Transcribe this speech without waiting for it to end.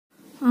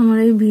আমার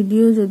এই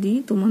ভিডিও যদি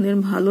তোমাদের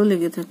ভালো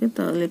লেগে থাকে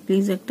তাহলে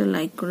প্লিজ একটা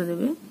লাইক করে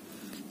দেবে,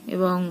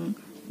 এবং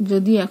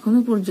যদি এখনো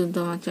পর্যন্ত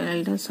আমার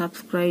চ্যানেলটা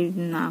সাবস্ক্রাইব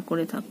না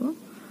করে থাকো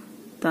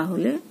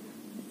তাহলে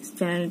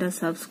চ্যানেলটা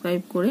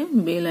সাবস্ক্রাইব করে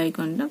বেল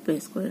আইকনটা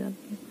প্রেস করে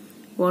রাখবে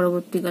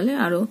পরবর্তীকালে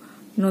আরো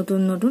নতুন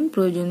নতুন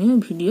প্রয়োজনীয়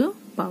ভিডিও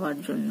পাওয়ার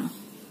জন্য।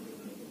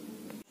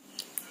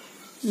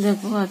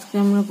 দেখো, আজকে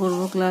আমরা করব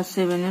ক্লাস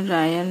 7 এর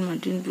রায়ান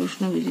মার্টিন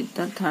প্রশ্ন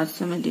বিচিত্রার থার্ড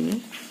সামেটিভের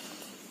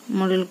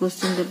মডেল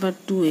কোশ্চেন পেপার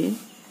 2 এর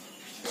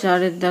 4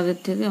 এর দাগের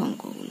থেকে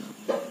অঙ্কগুলো।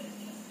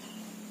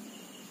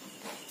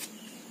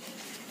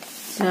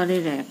 4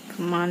 এর 1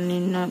 মান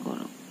নির্ণয়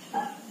করো।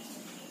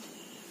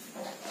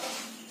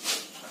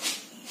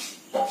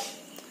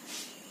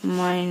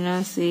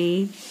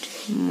 -8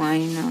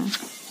 -1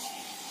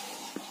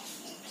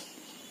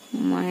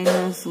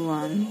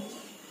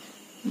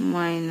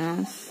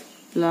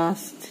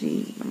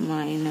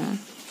 +3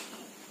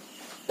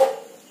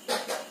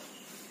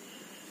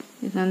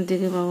 এখান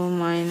থেকে পাবো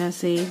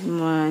 -8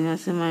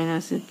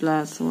 মাইনাসে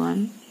 +1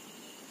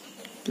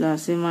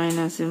 প্লাসে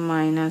মাইনাসে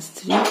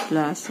 -3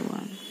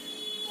 +1,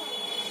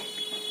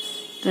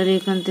 তাহলে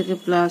এখান থেকে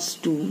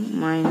 +2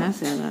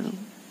 -11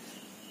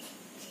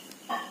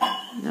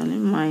 তাহলে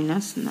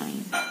 -9।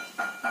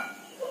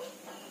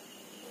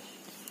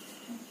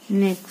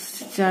 নেক্সট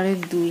 4 এর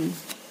 2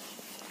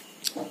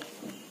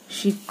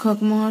 শিক্ষক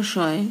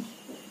মহাশয়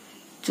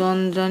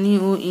চন্দ্রানী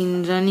ও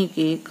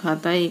ইন্দ্রাণীকে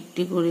খাতায়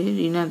একটি করে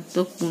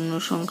ঋণাত্মক পূর্ণ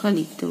সংখ্যা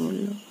লিখতে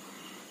বলল।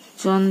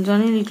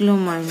 চন্দ্রানী লিখলো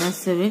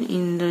 -7,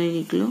 ইন্দ্রাণী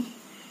লিখলো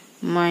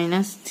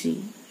 -3।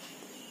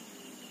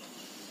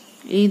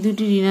 এই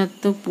দুটি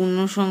ঋণাত্মক পূর্ণ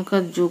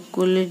সংখ্যার যোগ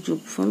করলে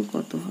যোগফল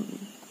কত হবে?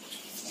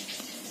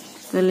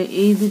 তাহলে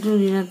এই দুটো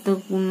ঋণাত্মক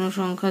পূর্ণ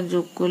সংখ্যা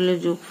যোগ করলে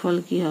যোগফল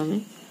কি হবে?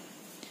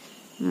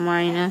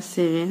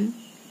 -7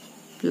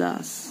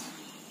 প্লাস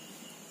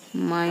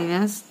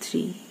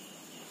 -3,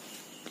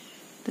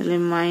 তাহলে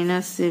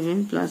 -7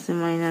 প্লাসে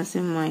মাইনাসে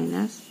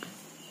মাইনাস,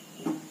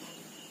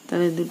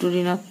 তাহলে দুটো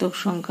ঋণাত্মক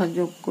সংখ্যা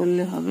যোগ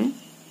করলে হবে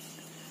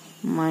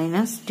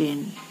 -10।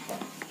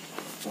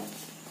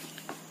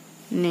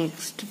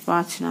 নেক্সট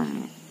 5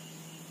 নম্বর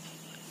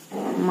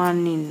মান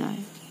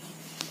নির্ণয়।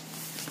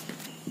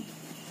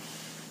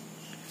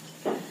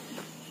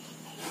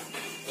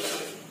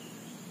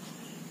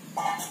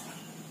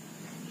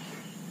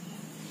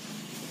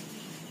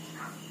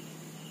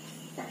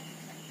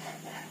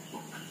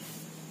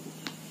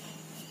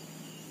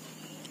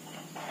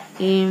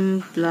 m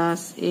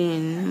plus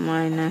n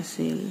minus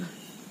l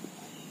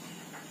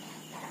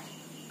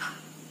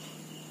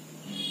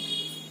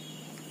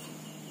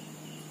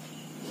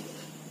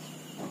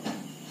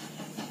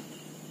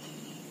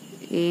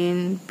n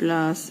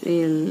plus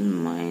l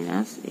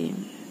minus m।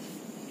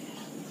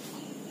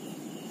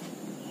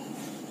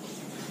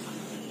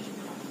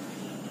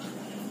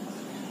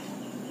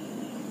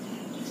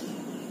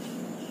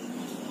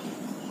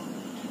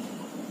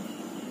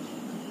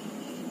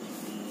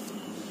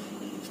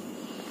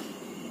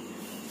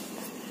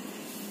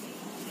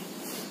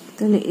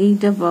 তাহলে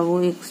এইটা পাবো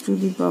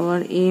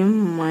x⁻m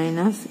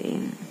minus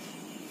n,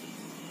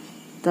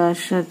 তার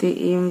সাথে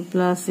m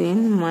plus n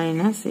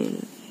minus l,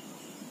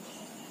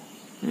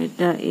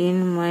 এটা n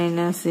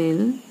minus l,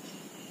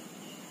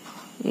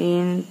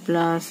 n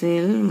plus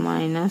l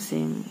minus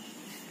m।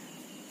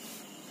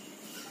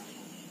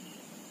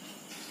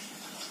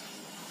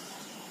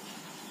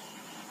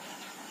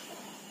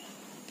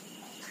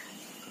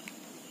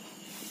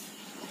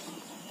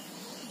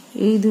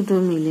 এই দুটো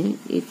মিলে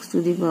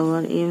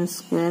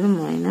x⁻m²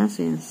 minus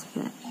n²,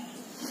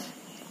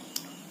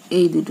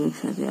 এই দুটোর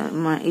সাথে আর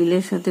l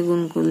এর সাথে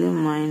গুণ করলে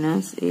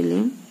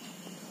 -lm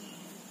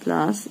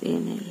plus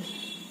nl,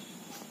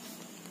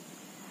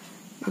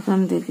 এখান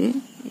থেকে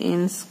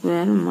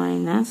n²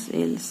 minus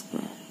l²,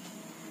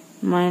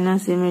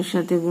 -m এর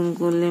সাথে গুণ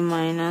করলে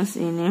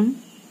 -nm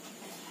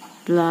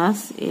plus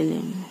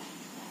lm,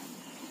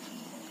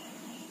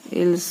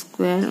 l²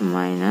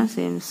 minus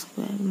m²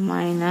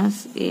 minus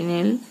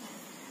nl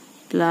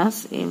plus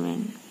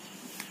mn।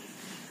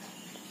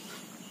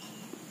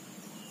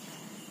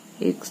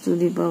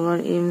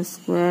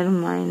 x⁻m²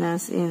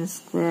 minus n²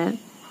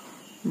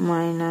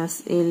 minus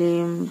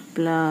lm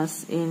plus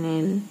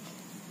nl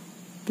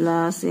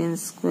plus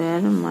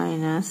n²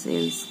 minus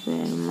l²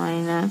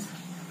 minus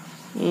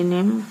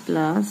nm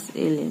plus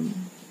lm।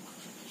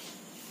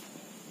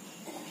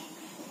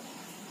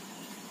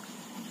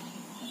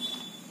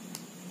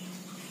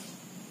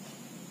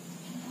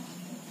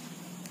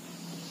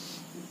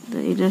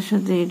 এটার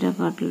সাথে এটা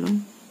কাটলো,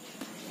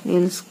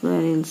 l²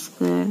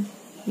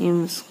 m²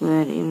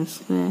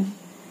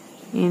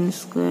 n²,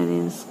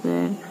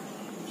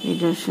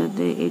 এটার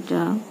সাথে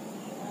এটা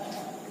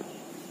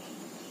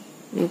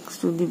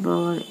x⁻0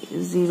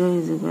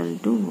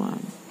 =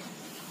 1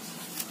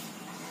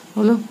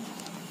 হলো।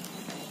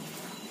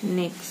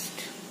 নেক্সট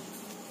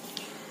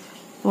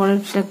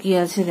পরেরটা কি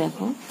আছে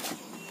দেখো,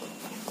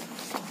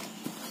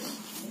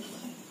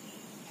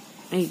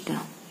 এইটা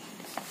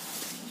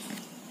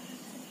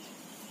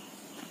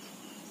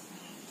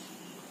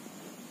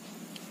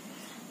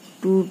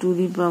 2 to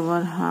the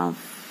power half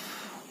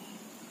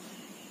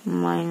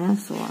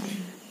minus 1.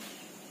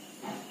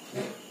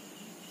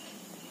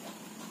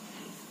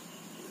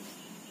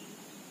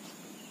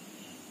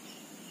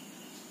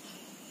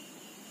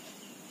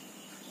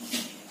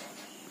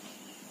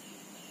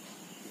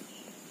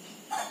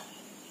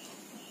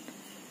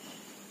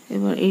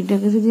 এবার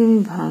এইটাকে যদি আমি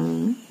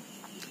ভাঙি,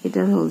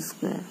 এটার whole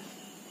square,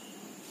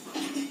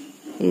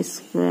 a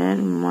square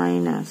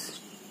minus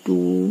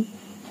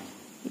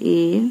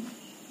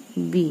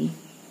 2ab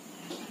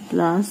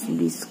plus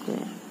B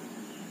square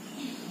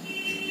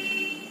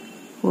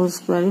whole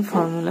স্কয়ারের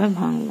ফর্মুলায়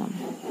ভাঙলাম।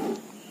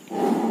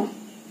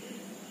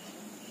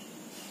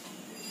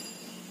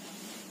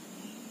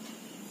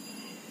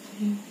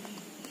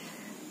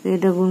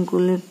 এটা গুণ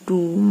করলে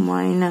 2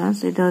 মাইনাস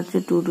এটা হচ্ছে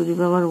 2 to the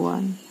power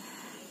 1,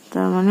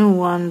 তার মানে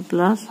 1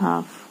 প্লাস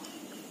হাফ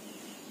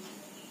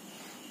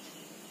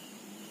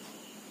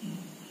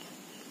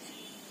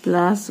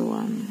প্লাস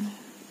 1।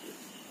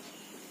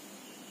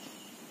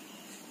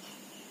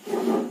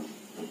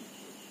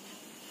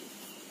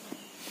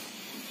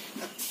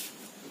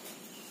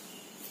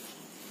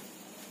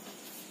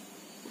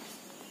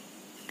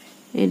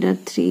 এটা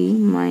 3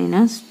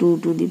 মাইনাস 2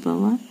 to the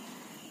power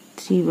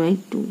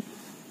 3/2।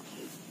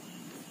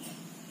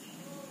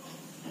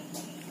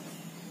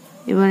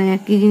 এবার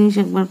একই জিনিস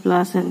একবার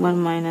প্লাস একবার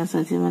মাইনাস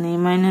আছে, মানে a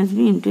minus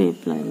B into a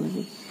plus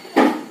B,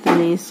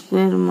 তাহলে a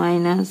square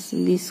minus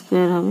B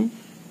square হবে,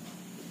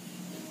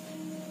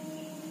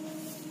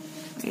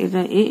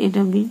 এটা a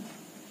এটা b,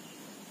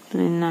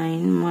 তাহলে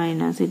 9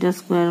 মাইনাস এটা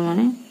স্কয়ার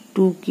মানে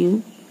 2 কিউব,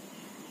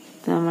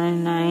 তার মানে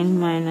 9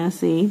 মাইনাস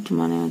 8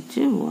 মানে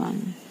হচ্ছে 1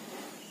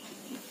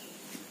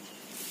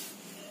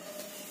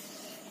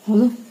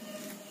 হলো।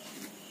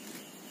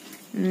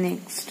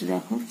 নেক্সট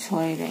দেখো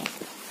 6 এর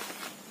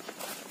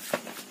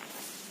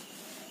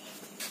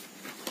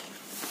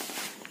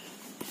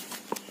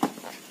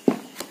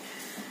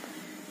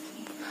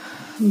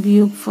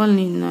বিয়োগফল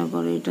নির্ণয়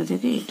করো এটা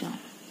থেকে এটা।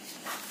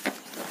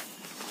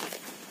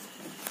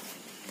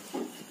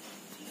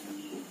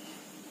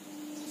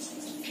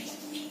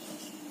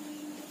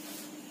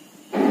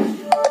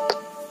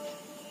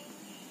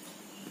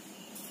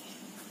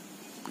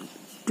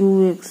 Two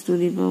x to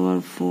the power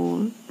 4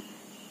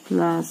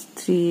 plus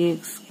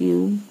 3x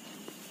cube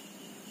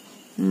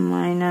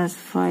minus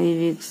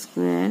 5x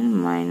square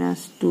minus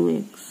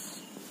 2x।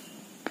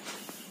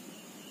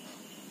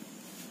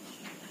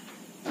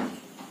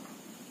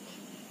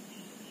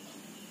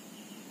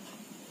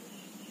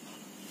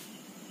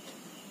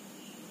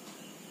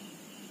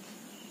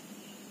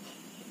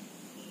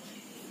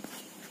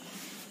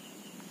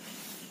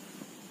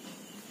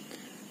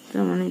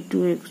 তার মানে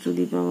 2x to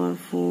the power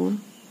 4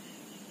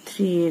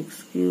 3x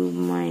cube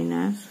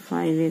minus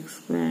 5x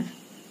square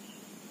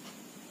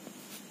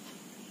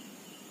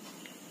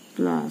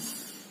plus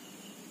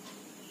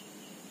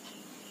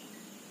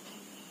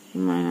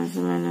minus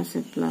minus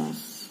a plus,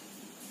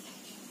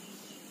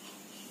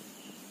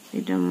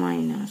 এটা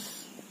মাইনাস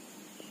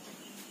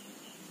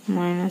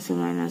মাইনাস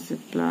মাইনাস এ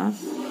প্লাস,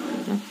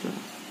 এটা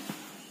plus,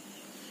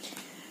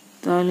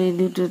 তাহলে এই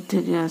দুটোর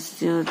থেকে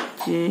আসছে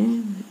হচ্ছে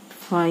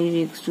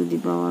 5x to the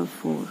power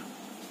 4,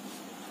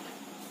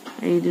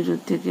 এই দুটোর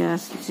থেকে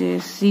আসছে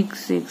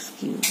 6x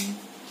cube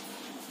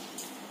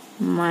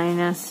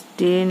minus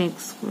 10x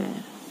square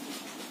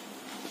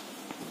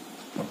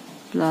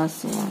plus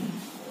 1।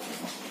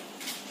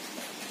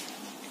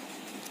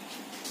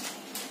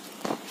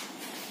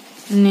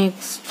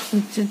 Next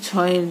হচ্ছে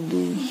 6 এর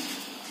 2,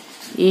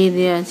 a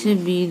দেয়া আছে,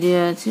 b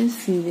দেয়া আছে,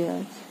 c দেয়া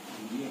আছে।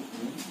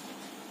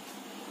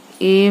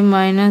 a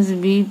minus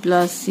b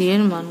plus c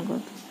এর মান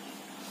কত?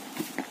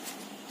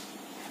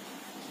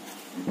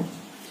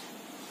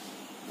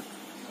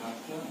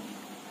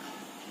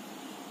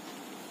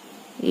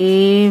 a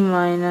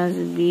minus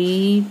b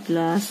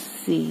plus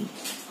c,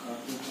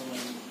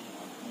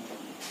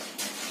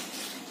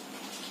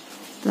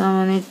 তার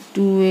মানে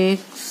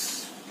 2x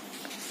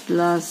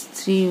plus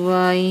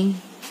 3y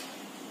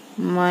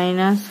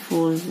minus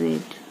 4z,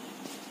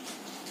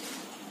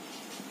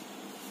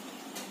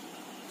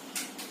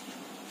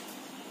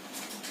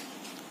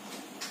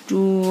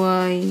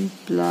 y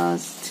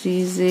plus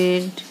 3z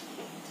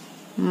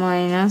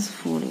minus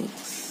 4x,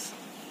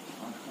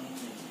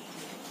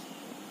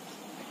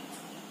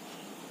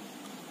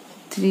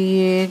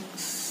 3x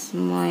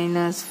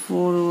minus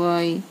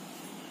 4y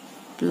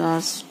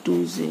plus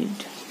 2z,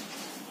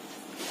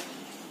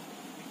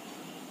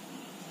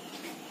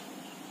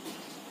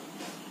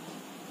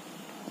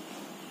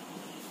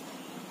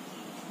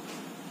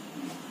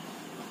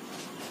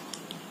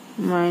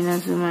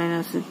 minus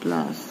minus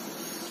plus,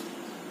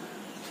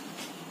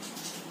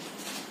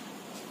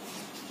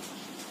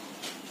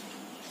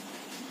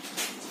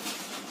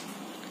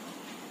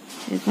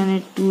 এখানে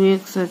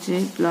 2x আছে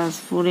প্লাস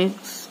 4x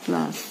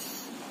প্লাস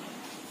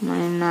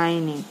মানে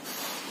 9x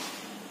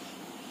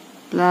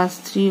plus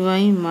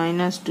 3y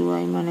minus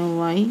 2y মানে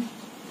y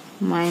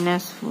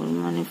minus 4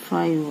 মানে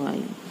 5y,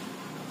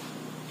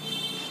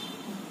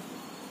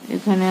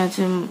 এখানে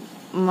আছে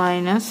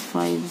minus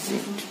 5z।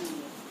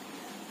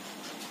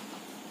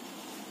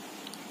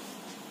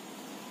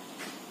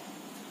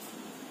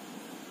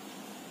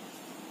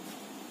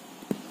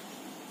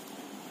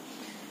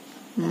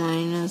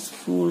 minus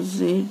 4z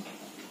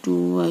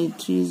 2y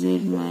 3z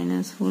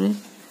minus 4x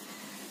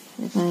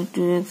এখানে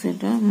 2x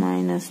এটা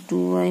minus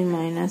 2y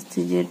minus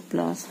 3z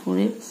plus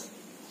 4x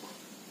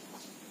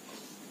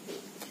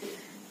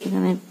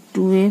এখানে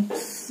 2x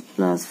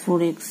plus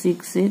 4x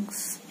 6x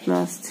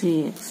plus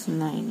 3x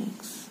 9x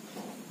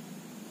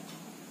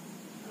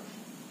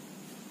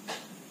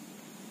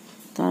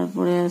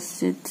তারপরে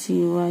আসছে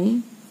 3y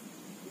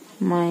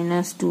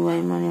minus 2y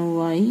মানে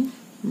y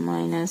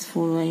minus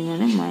 4y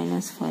মানে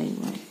minus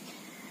 5y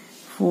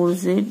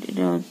 4z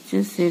এটা হচ্ছে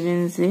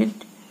 7z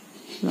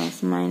plus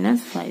minus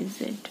 5z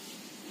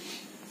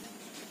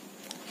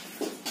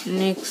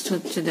next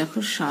হচ্ছে দেখো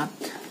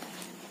 7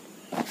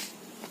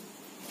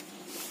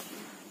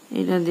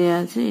 এটা দেয়া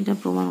আছে এটা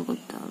প্রমাণ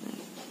করতে হবে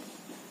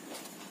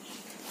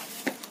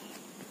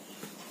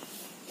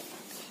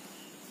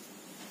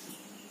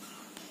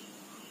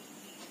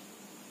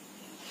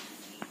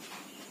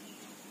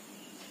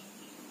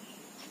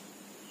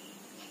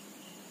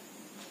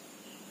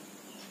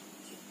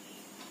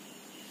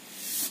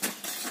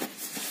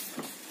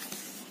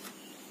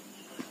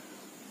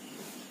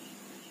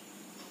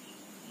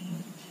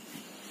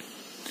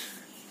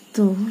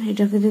তো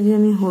এটাকে যদি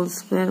আমি হোল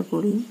স্কয়ার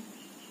করি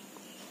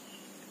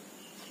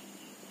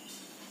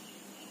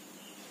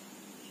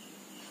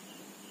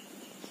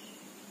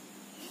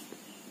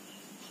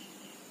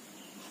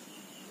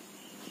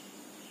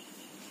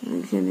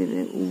লিখে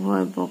দিলে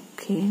উভয়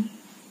পক্ষে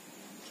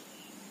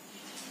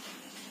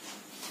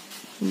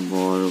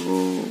বর্গ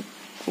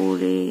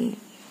করে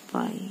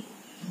পাই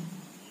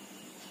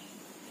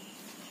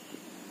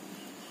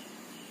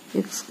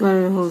x স্কয়ার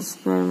হোল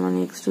স্কয়ার মানে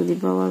x to the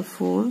power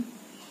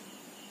 4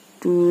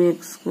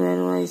 2x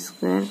square y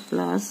square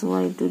plus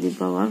y to the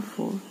power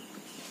 4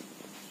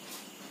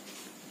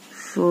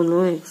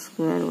 16x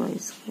square y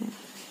square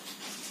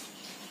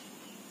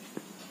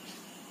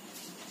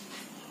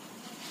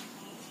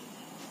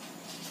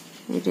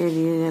এটা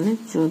দিয়ে গেলে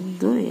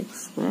 14x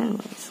square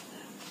y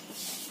square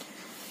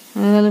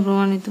হয়ে গেল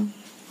প্রমাণিত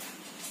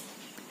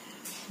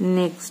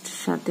নেক্সট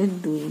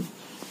 7-2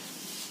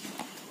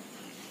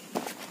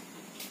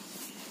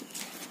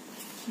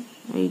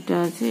 এইটা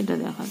আছে এটা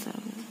দেখাতে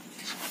হবে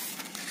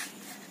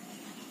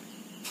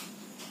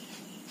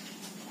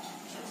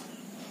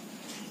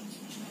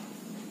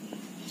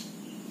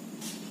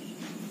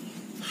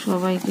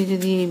সবাইকে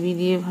যদি ab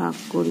দিয়ে ভাগ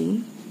করি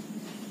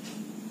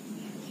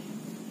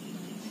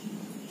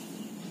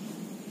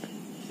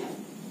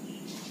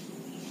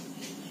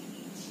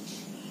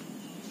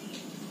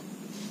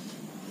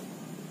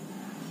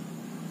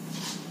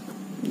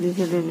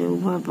লিখে দেবে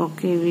উভয়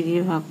পক্ষে ab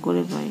দিয়ে ভাগ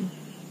করে পাই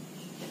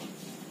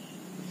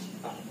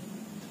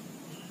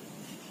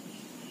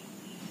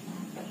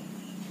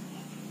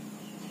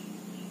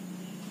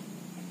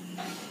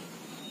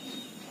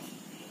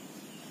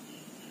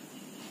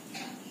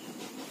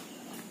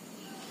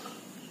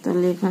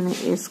তাহলে এখানে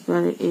a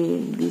square a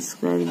b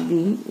square b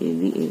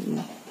ab ab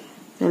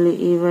তাহলে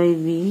a by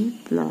b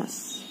plus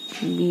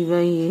b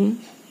by a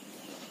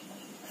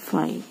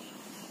 5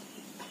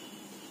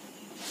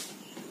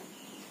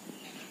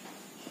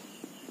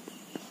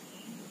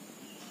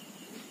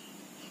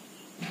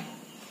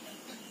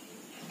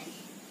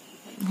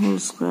 whole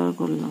square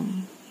করলাম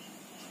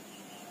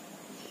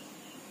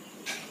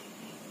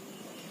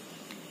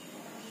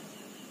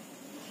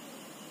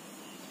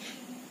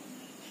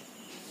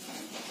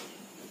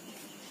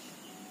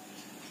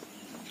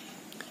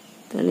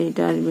তাহলে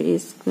এটা আসবে a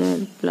square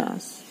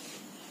plus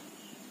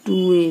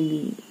 2ab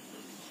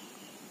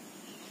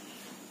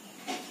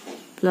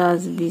plus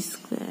b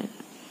square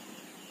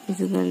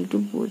equal to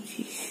 25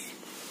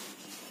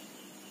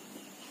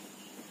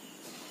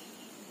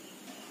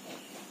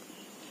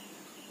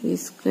 a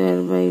square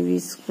by b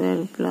square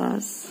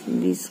plus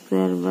b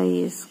square by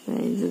a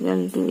square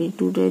equal to এই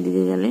 2টা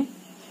দিকে গেলে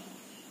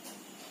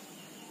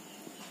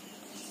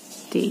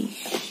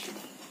 23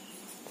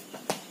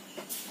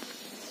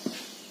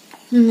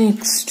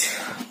 next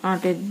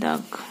 8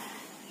 দাগ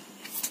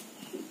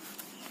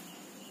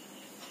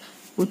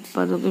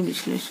উৎপাদকের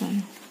বিশ্লেষণ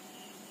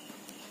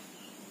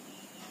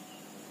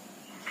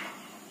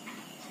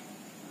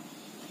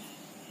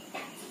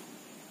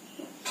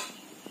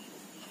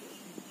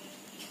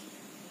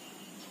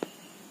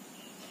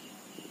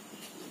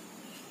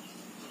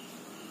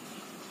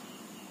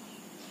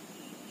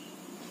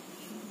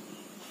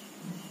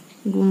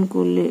গুণ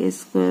করলে a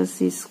square c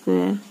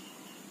square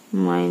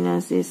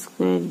minus a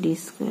square d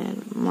square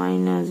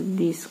minus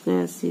b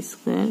square c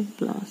square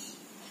plus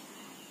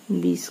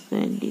b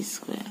square d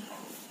square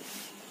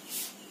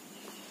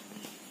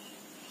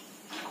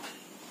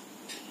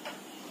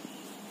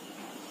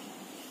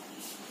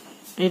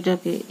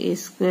এটাকে a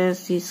square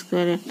c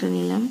square একটা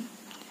নিলাম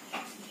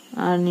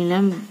আর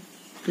নিলাম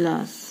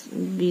plus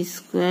b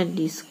square d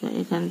square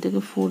এখান থেকে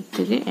 4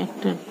 থেকে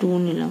একটা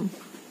 2 নিলাম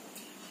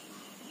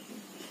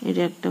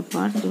এটা একটা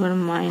পার্ট এবার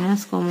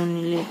মাইনাস কমন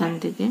নিলে এখান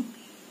থেকে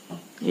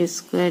a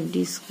square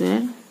d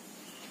square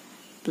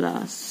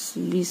plus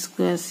b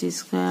square c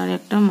square আর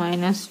একটা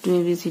minus 2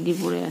 abcd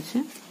পড়ে আছে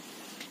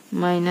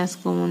মাইনাস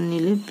কমন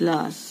নিলে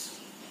প্লাস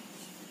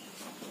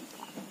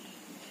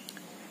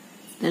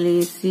তাহলে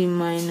AC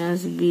minus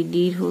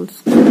BD whole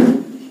square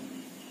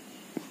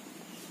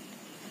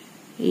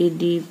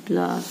এডি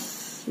প্লাস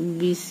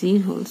বিসি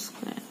হোল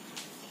স্কয়ার।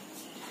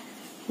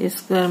 এ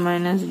স্কয়ার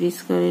মাইনাস বি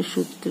স্কয়ারের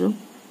সূত্র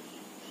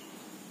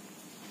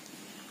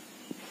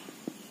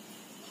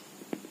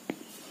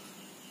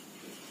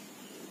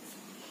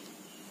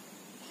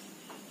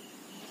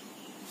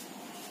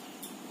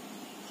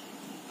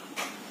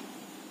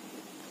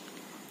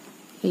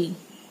এই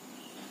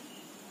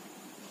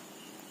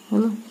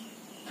হলো।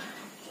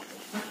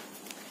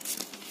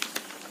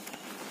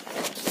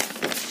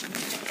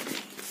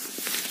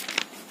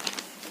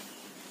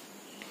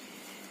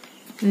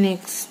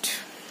 নেক্সট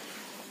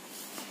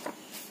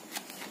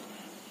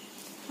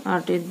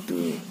 8-2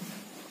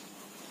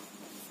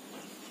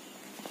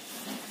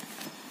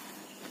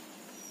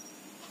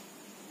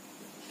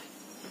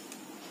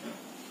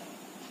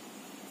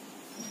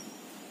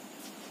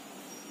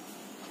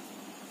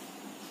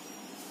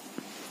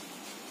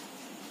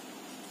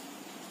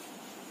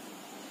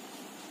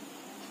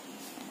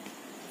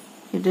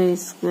 এটা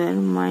স্কয়ার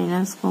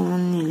মাইনাস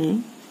কমন নিলে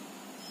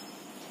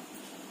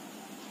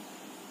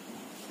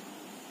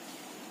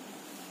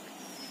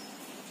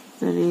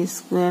তাহলে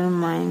square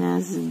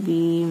minus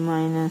B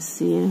minus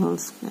C এর whole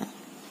square.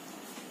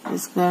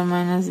 Square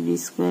minus B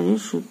স্কয়ারের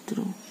সূত্র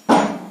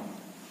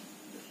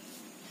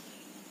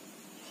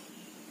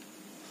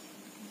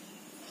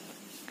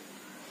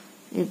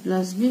a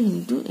plus b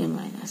into a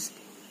minus b।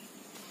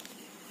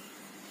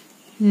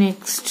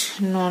 Next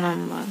 9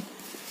 number,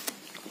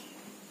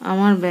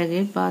 আমার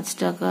ব্যাগে 5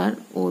 টাকার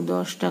ও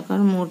 10 টাকার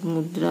মোট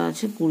মুদ্রা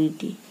আছে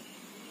 20টি।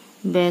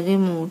 ব্যাগে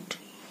মোট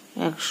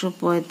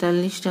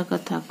 145 টাকা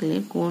থাকলে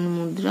কোন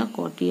মুদ্রা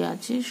কটি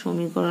আছে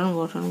সমীকরণ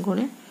গঠন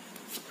করে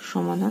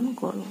সমাধান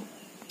করো।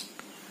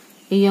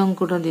 এই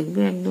অঙ্কটা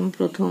দেখবে একদম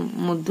প্রথম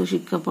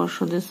মধ্যশিক্ষা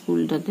পর্ষদের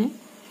স্কুলটাতে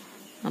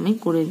আমি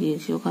করে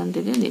দিয়েছি, ওখান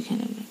থেকে দেখে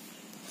নেবে।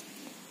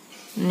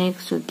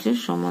 নেক্সট হচ্ছে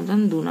সমাধান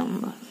 2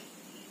 number.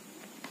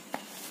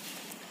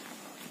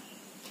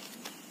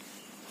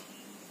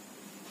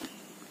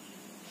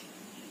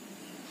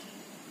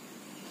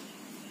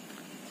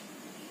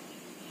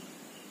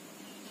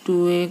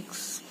 (2x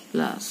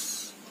plus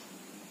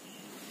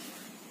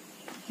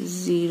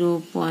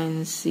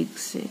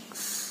 0.6x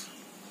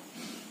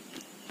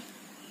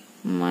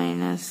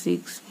minus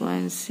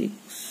 6.6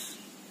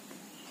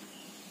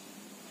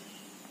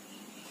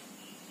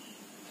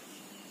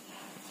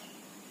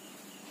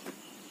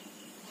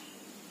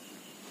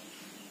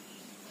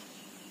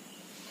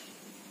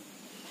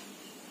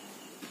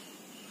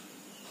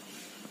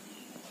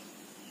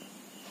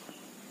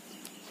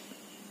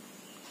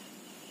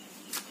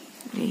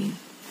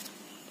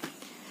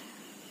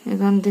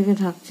 এখান থেকে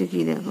থাকছে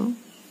কি দেখো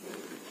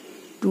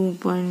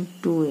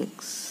 2.2x,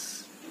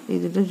 এই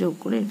দুটো যোগ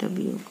করে এটা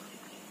বিয়োগ।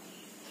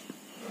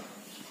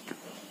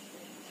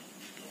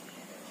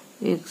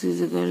 x is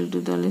equal to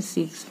তাহলে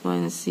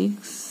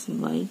 6.6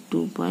 by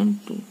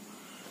 2.2,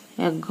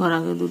 এক ঘর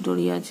আগে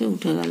দুটোরই আছে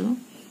উঠে গেল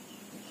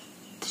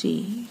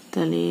 3,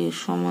 তাহলে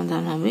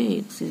সমাধান হবে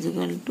x is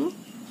equal to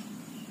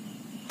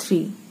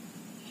 3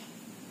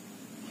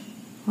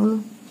 হলো।